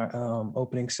on our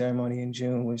opening ceremony in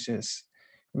June was just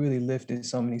really lifted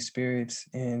so many spirits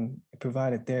and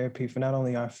provided therapy for not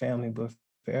only our family, but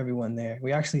for everyone there.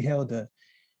 We actually held a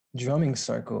drumming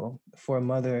circle for a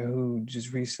mother who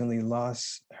just recently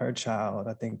lost her child.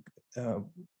 I think it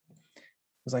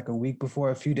was like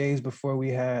a few days before we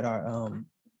had our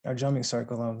drumming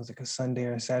circle on. It was like a Sunday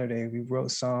or a Saturday. We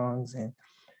wrote songs and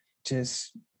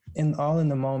just in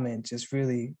the moment, just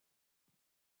really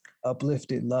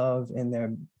uplifted love in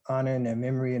their honor and their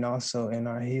memory, and also in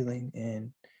our healing.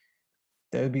 And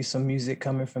there would be some music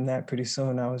coming from that pretty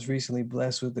soon. I was recently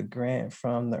blessed with a grant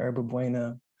from the Herba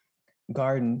Buena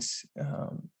Gardens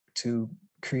to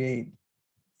create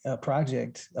a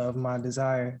project of my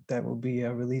desire that will be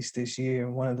released this year.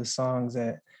 And one of the songs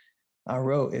that I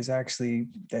wrote is actually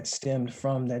that stemmed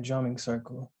from that drumming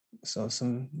circle. So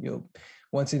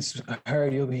once it's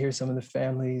heard, you'll hear some of the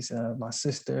families. My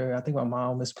sister, I think my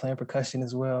mom is playing percussion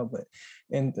as well.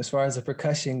 And as far as the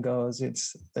percussion goes,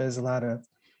 there's a lot of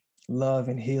love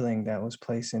and healing that was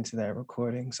placed into that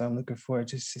recording. So I'm looking forward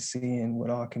just to seeing what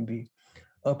all can be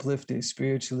uplifted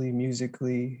spiritually,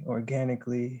 musically,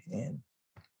 organically, and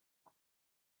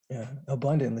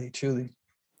abundantly, truly.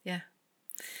 Yeah.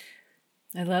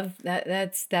 I love that.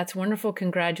 That's wonderful.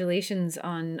 Congratulations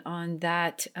on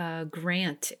that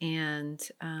grant. And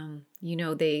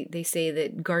they say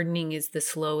that gardening is the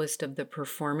slowest of the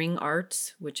performing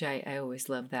arts, which I always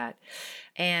love that.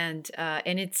 And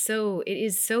it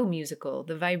is so musical.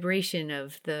 The vibration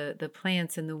of the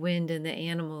plants and the wind and the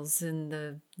animals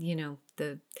and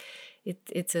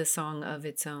it's a song of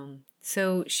its own.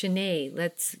 So Shanae,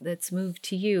 let's move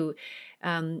to you.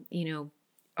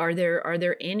 Are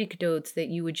there anecdotes that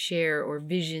you would share or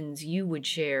visions you would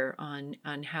share on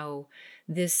how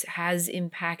this has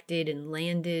impacted and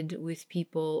landed with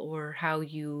people, or how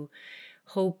you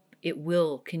hope it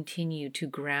will continue to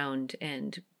ground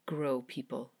and grow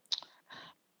people?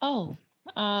 Oh,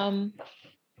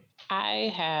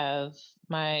 I have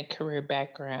my career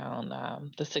background.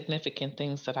 The significant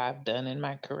things that I've done in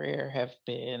my career have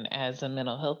been as a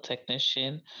mental health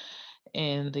technician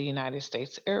in the United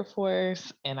States Air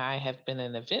Force, and I have been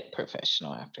an event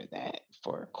professional after that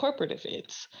for corporate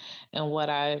events. And what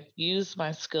I've used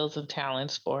my skills and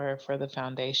talents for the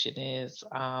foundation is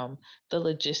the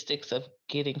logistics of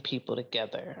getting people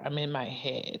together. I'm in my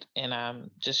head, and I'm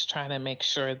just trying to make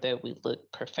sure that we look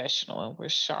professional and we're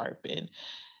sharp and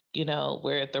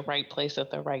we're at the right place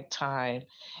at the right time.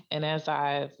 And as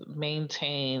I've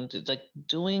maintained, like,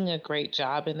 doing a great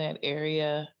job in that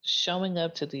area, showing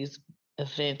up to these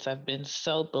events, I've been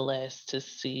so blessed to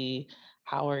see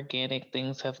how organic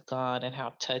things have gone and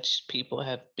how touched people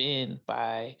have been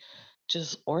by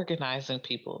just organizing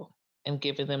people and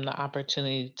giving them the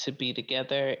opportunity to be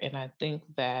together. And I think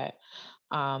that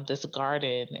this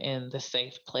garden and the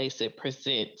safe place it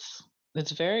presents,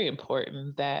 it's very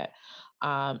important that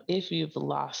if you've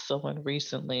lost someone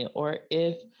recently, or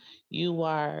if you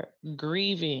are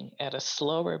grieving at a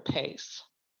slower pace,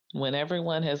 when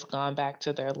everyone has gone back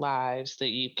to their lives, that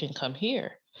you can come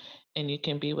here and you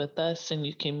can be with us and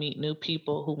you can meet new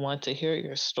people who want to hear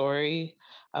your story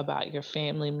about your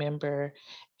family member.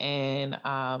 And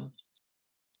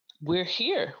we're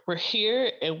here. We're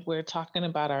here and we're talking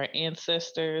about our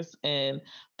ancestors and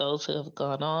those who have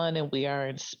gone on, and we are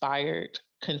inspired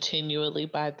continually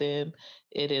by them.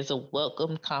 It is a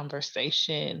welcome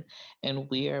conversation, and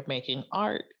we are making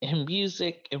art and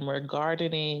music, and we're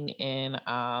gardening. And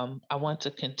I want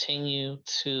to continue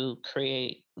to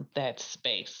create that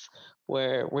space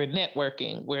where we're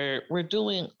networking, we're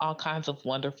doing all kinds of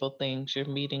wonderful things. You're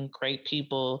meeting great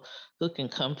people who can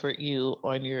comfort you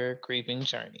on your grieving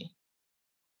journey.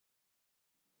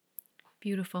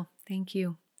 Beautiful. Thank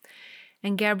you.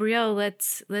 And Gabrielle,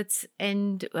 let's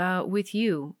end with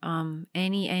you.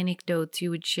 Any anecdotes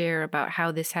you would share about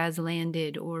how this has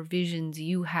landed, or visions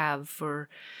you have for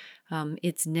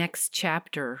its next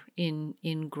chapter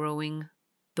in growing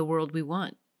the world we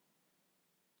want?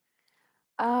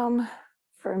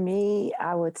 For me,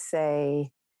 I would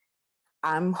say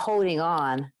I'm holding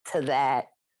on to that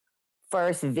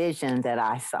first vision that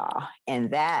I saw.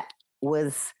 And that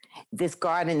was, this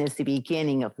garden is the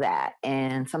beginning of that.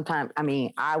 And sometimes,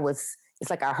 it's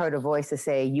like I heard a voice to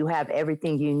say, you have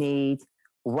everything you need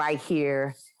right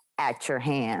here at your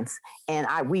hands. And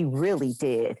we really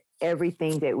did.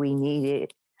 Everything that we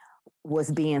needed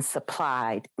was being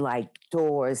supplied, like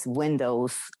doors,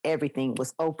 windows, everything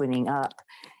was opening up.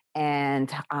 And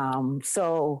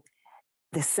so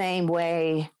the same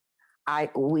way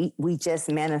we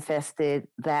just manifested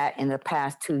that in the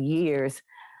past 2 years,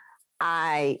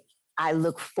 I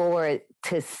look forward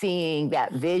to seeing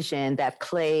that vision that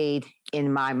played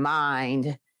in my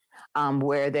mind,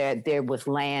 where there was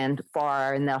land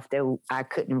far enough that I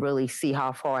couldn't really see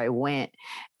how far it went.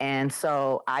 And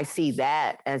so I see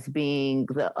that as being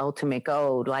the ultimate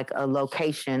goal, like a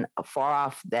location far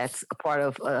off that's a part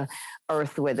of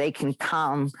Earth where they can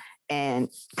come and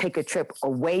take a trip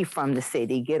away from the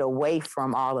city, get away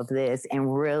from all of this,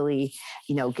 and really,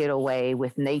 get away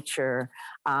with nature.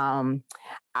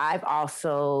 I've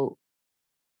also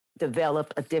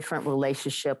developed a different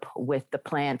relationship with the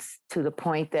plants, to the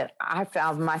point that I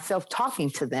found myself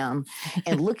talking to them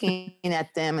and looking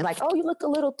at them and like, oh, you look a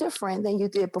little different than you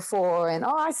did before. And,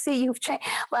 oh, I see you've changed.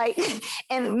 Like,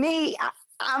 and me,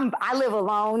 I live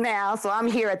alone now, so I'm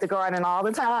here at the garden all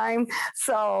the time.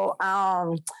 So,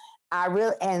 I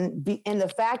really, and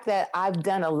the fact that I've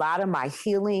done a lot of my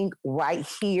healing right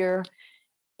here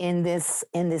in this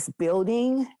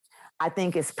building, I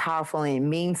think is powerful, and it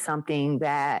means something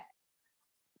that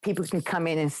people can come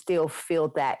in and still feel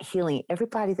that healing.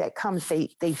 Everybody that comes,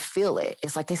 they feel it.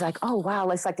 It's like, oh wow,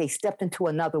 it's like they stepped into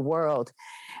another world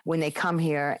when they come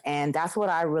here. And that's what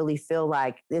I really feel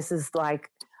like. This is like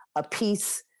a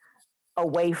piece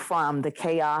away from the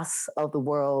chaos of the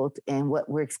world and what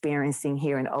we're experiencing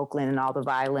here in Oakland and all the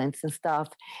violence and stuff.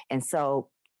 And so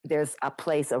there's a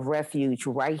place of refuge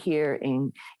right here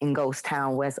in Ghost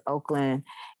Town, West Oakland.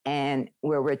 And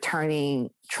we're returning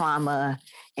trauma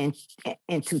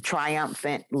into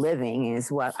triumphant living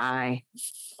is what I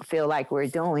feel like we're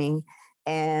doing.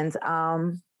 And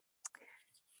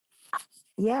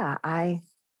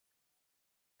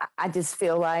I just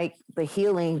feel like the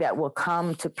healing that will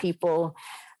come to people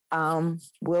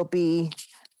will be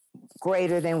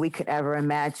greater than we could ever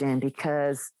imagine,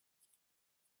 because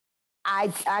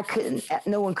I couldn't,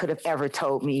 no one could have ever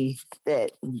told me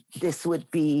that this would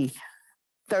be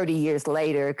 30 years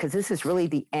later, because this is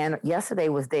really yesterday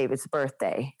was David's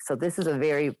birthday. So this is a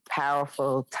very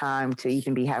powerful time to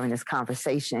even be having this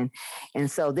conversation.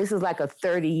 And so this is like a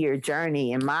 30-year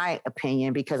journey, in my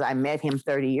opinion, because I met him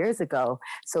 30 years ago.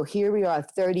 So here we are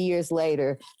 30 years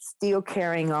later, still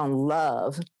carrying on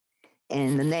love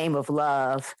in the name of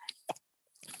love.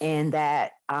 And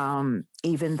that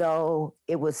even though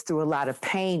it was through a lot of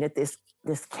pain that this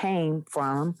came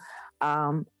from,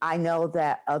 I know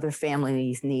that other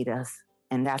families need us.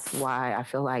 And that's why I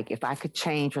feel like if I could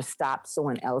change or stop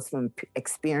someone else from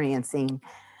experiencing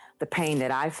the pain that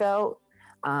I felt,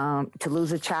 to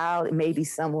lose a child, it may be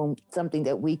something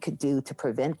that we could do to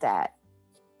prevent that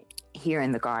here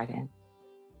in the garden.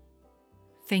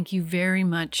 Thank you very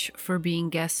much for being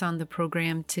guests on the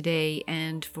program today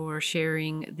and for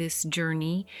sharing this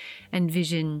journey and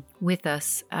vision with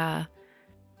us. I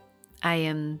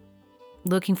am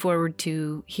looking forward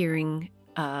to hearing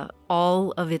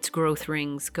all of its growth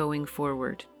rings going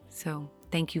forward. So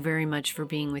thank you very much for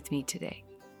being with me today.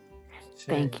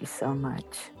 Sure. Thank you so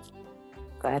much.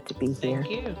 Glad to be here.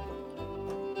 Thank you.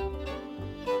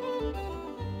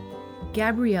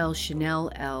 Gabrielle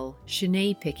Chanel L.,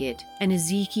 Shanae Pickett, and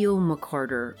Ezekiel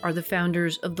McCarter are the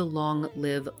founders of the Long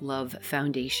Live Love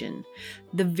Foundation.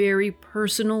 The very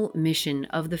personal mission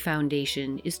of the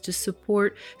foundation is to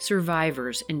support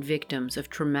survivors and victims of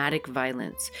traumatic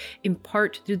violence, in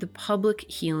part through the public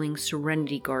healing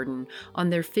Serenity Garden on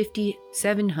their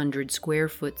 5,700 square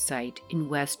foot site in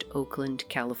West Oakland,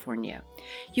 California.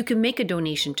 You can make a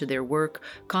donation to their work,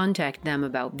 contact them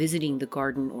about visiting the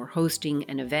garden or hosting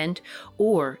an event,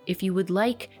 or if you would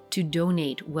like to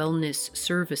donate wellness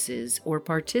services or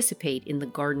participate in the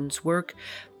garden's work,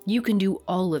 you can do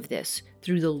all of this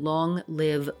through the Long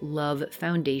Live Love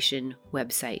Foundation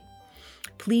website.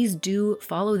 Please do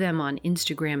follow them on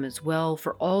Instagram as well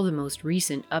for all the most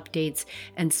recent updates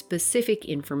and specific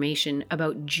information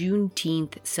about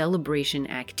Juneteenth celebration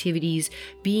activities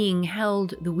being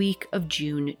held the week of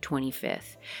June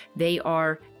 25th. They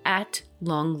are at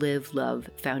Long Live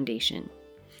Love Foundation.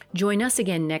 Join us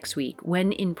again next week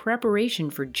when, in preparation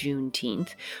for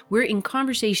Juneteenth, we're in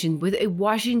conversation with a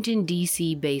Washington,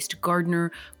 D.C.-based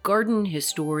gardener, garden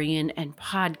historian, and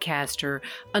podcaster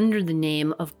under the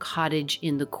name of Cottage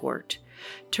in the Court.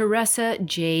 Teresa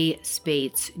J.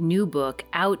 Spate's new book,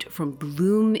 out from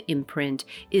Bloom Imprint,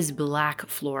 is Black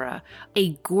Flora,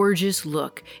 a gorgeous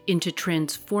look into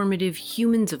transformative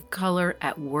humans of color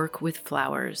at work with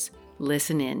flowers.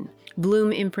 Listen in.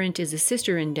 Bloom Imprint is a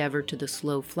sister endeavor to the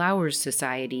Slow Flowers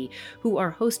Society, who are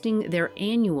hosting their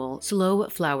annual Slow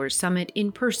Flowers Summit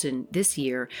in person this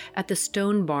year at the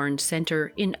Stone Barn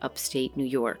Center in upstate New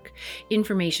York.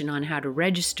 Information on how to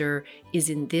register is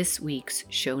in this week's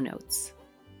show notes.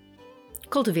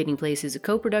 Cultivating Place is a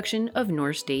co-production of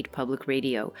North State Public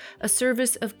Radio, a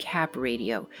service of CAP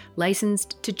Radio,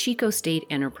 licensed to Chico State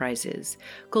Enterprises.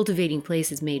 Cultivating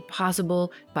Place is made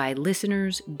possible by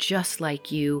listeners just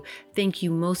like you. Thank you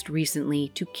most recently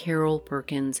to Carol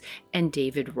Perkins and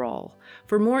David Rawl.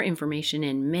 For more information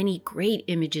and many great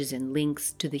images and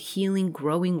links to the healing,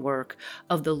 growing work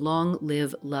of the Long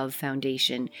Live Love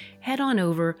Foundation, head on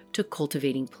over to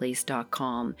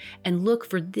cultivatingplace.com and look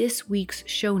for this week's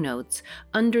show notes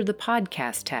under the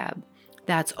podcast tab.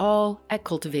 That's all at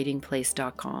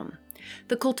cultivatingplace.com.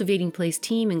 The Cultivating Place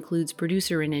team includes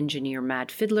producer and engineer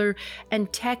Matt Fiddler,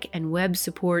 and tech and web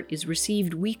support is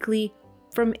received weekly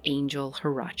from Angel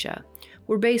Haracha.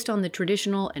 We're based on the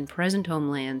traditional and present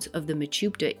homelands of the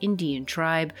Mechoopda Indian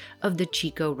tribe of the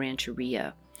Chico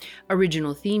Rancheria.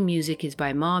 Original theme music is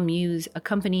by Ma Muse,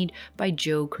 accompanied by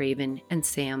Joe Craven and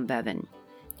Sam Bevan.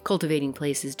 Cultivating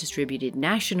Place is distributed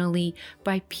nationally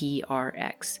by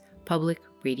PRX, Public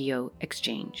Radio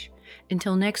Exchange.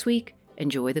 Until next week,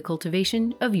 enjoy the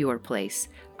cultivation of your place.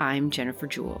 I'm Jennifer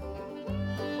Jewell.